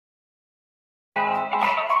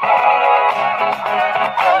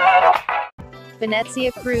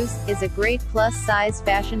Venezia Cruz is a great plus-size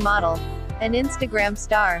fashion model, an Instagram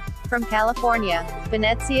star. From California,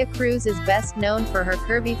 Venezia Cruz is best known for her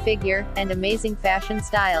curvy figure and amazing fashion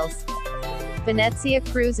styles. Venezia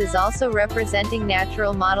Cruz is also representing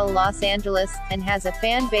natural model Los Angeles, and has a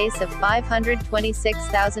fan base of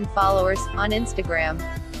 526,000 followers on Instagram.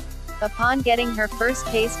 Upon getting her first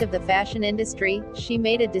taste of the fashion industry, she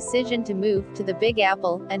made a decision to move to the Big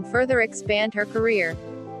Apple, and further expand her career.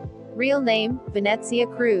 Real name, Venezia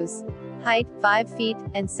Cruz. Height, 5 feet,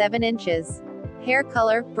 and 7 inches. Hair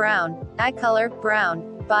color, brown. Eye color,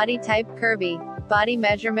 brown. Body type, curvy. Body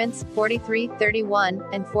measurements, 43, 31,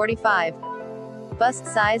 and 45. Bust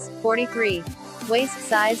size, 43. Waist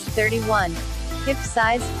size, 31. Hip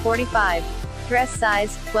size, 45. Dress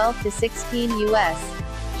size, 12 to 16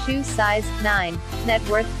 US. Shoe size, 9. Net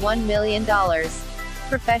worth, $1 million.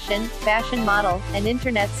 Profession, fashion model, and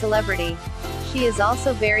internet celebrity. She is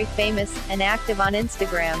also very famous, and active on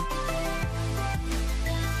Instagram.